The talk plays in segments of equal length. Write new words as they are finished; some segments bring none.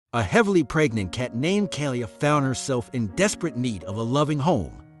A heavily pregnant cat named Kalia found herself in desperate need of a loving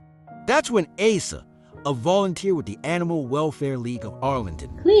home. That's when Asa, a volunteer with the Animal Welfare League of Arlington,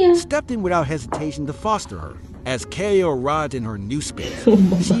 Clea. stepped in without hesitation to foster her. As Kalia arrived in her new space,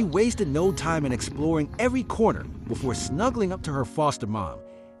 she wasted no time in exploring every corner before snuggling up to her foster mom,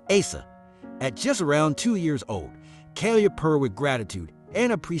 Asa. At just around 2 years old, Kalia purred with gratitude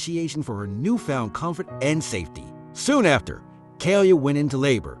and appreciation for her newfound comfort and safety. Soon after, Kalia went into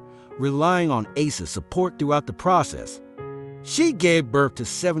labor, relying on Asa's support throughout the process. She gave birth to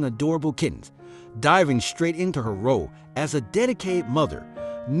 7 adorable kittens, diving straight into her role as a dedicated mother,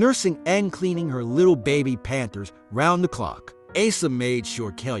 nursing and cleaning her little baby panthers round the clock. Asa made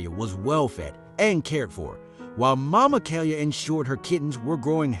sure Kalia was well fed and cared for, while Mama Kalia ensured her kittens were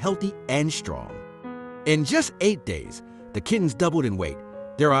growing healthy and strong. In just 8 days, the kittens doubled in weight,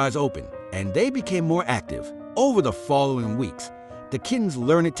 their eyes opened, and they became more active. Over the following weeks, the kittens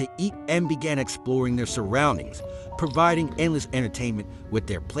learned to eat and began exploring their surroundings, providing endless entertainment with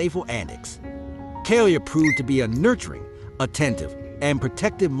their playful antics. Kalia proved to be a nurturing, attentive, and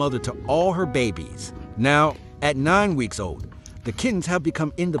protective mother to all her babies. Now, at 9 weeks old, the kittens have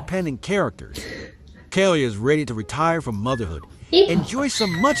become independent characters. Kalia is ready to retire from motherhood, enjoy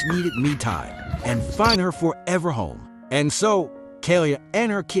some much-needed me time, and find her forever home. And so, Kalia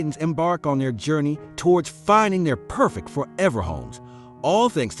and her kittens embark on their journey towards finding their perfect forever homes, all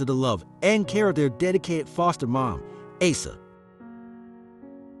thanks to the love and care of their dedicated foster mom, Asa.